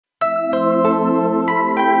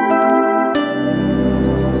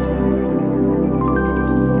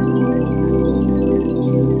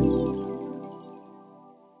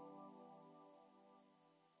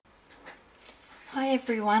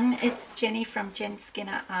everyone, it's Jenny from Jen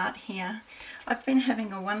Skinner Art here. I've been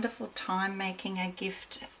having a wonderful time making a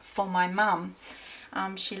gift for my mum.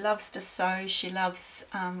 She loves to sew, she loves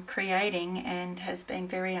creating, and has been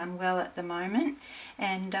very unwell at the moment.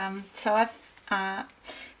 And so I've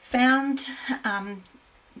found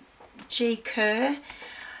G. Kerr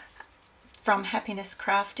from Happiness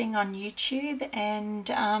Crafting on YouTube, and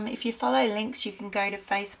if you follow links you can go to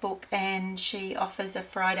Facebook, and she offers a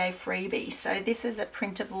Friday freebie. So this is a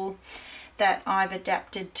printable that I've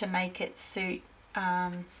adapted to make it suit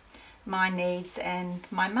my needs and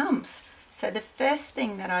my mum's. So the first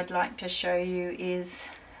thing that I'd like to show you is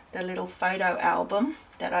the little photo album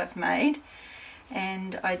that I've made,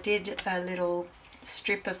 and I did a little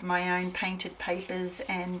strip of my own painted papers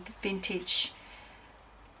and vintage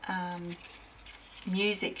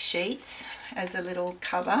music sheets as a little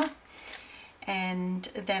cover, and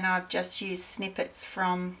then I've just used snippets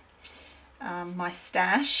from my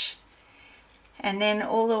stash, and then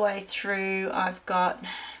all the way through I've got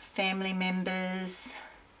family members,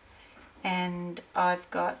 and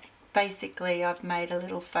I've got, basically I've made a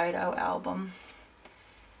little photo album,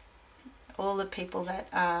 all the people that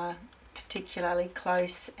are particularly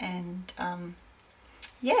close, and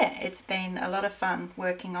yeah, it's been a lot of fun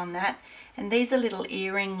working on that. And these are little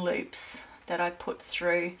earring loops that I put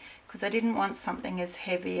through because I didn't want something as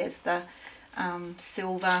heavy as the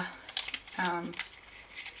silver,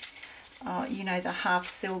 you know, the half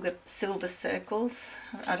silver circles.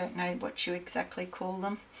 I don't know what you exactly call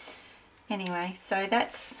them. Anyway, so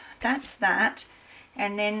that's that.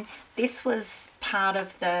 And then this was part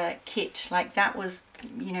of the kit, like that was,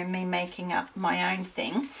 you know, me making up my own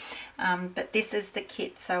thing. But this is the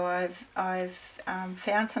kit. So I've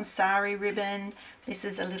found some sari ribbon. This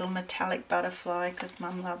is a little metallic butterfly because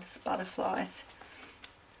Mum loves butterflies.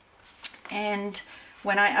 And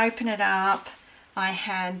when I open it up, I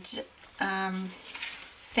had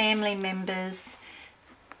family members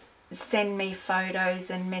send me photos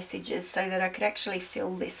and messages so that I could actually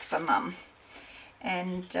fill this for Mum.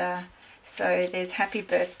 And so there's happy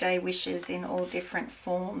birthday wishes in all different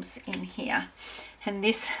forms in here. And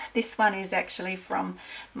this one is actually from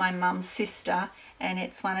my mum's sister, and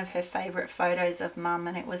it's one of her favourite photos of Mum,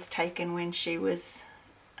 and it was taken when she was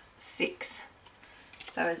 6.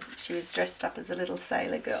 So she was dressed up as a little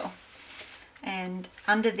sailor girl. And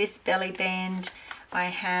under this belly band I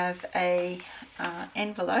have a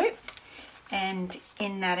envelope, and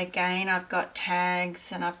in that again I've got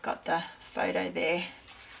tags, and I've got the photo there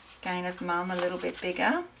again of Mum, a little bit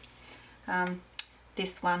bigger.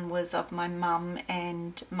 This one was of my mum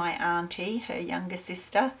and my auntie, her younger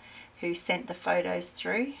sister, who sent the photos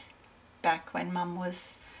through back when Mum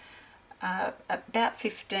was about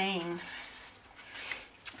 15.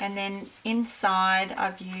 And then inside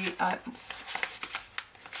I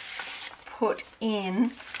put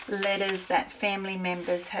in letters that family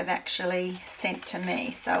members have actually sent to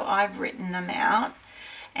me. So I've written them out,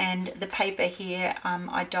 and the paper here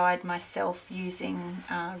I dyed myself using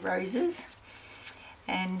roses.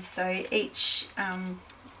 And so each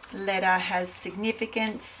letter has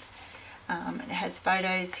significance. It has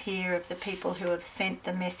photos here of the people who have sent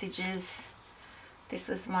the messages. This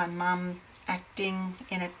was my mum acting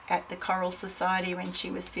at the Choral Society when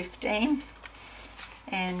she was 15.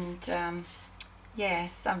 And yeah,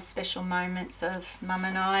 some special moments of Mum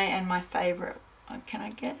and I, and my favourite, can I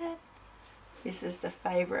get it? This is the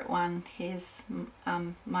favourite one. Here's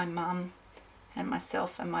my mum and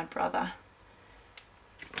myself and my brother.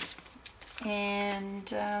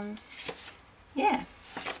 And yeah,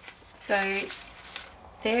 so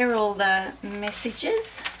they're all the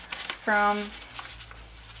messages from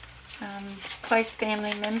close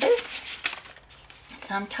family members.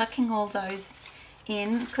 So I'm tucking all those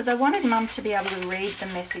in because I wanted Mum to be able to read the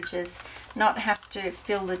messages, not have to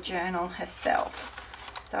fill the journal herself.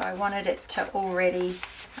 So I wanted it to already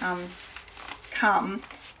come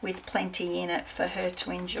with plenty in it for her to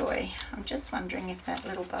enjoy. I'm just wondering if that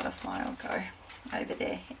little butterfly will go over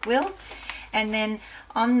there. It will. And then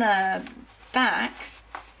on the back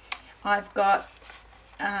I've got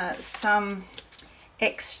some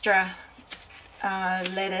extra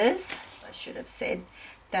letters, I should have said,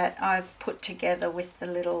 that I've put together with the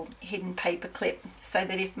little hidden paper clip, so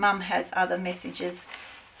that if Mum has other messages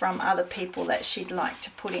from other people that she'd like to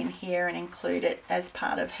put in here and include it as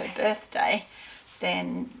part of her birthday,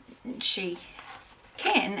 then she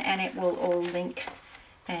can, and it will all link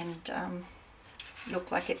and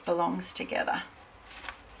look like it belongs together.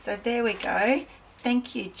 So there we go.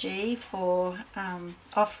 Thank you, G, for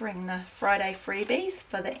offering the Friday freebies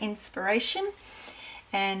for the inspiration,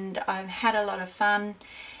 and I've had a lot of fun,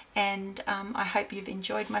 and I hope you've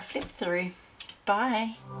enjoyed my flip through.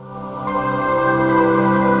 Bye.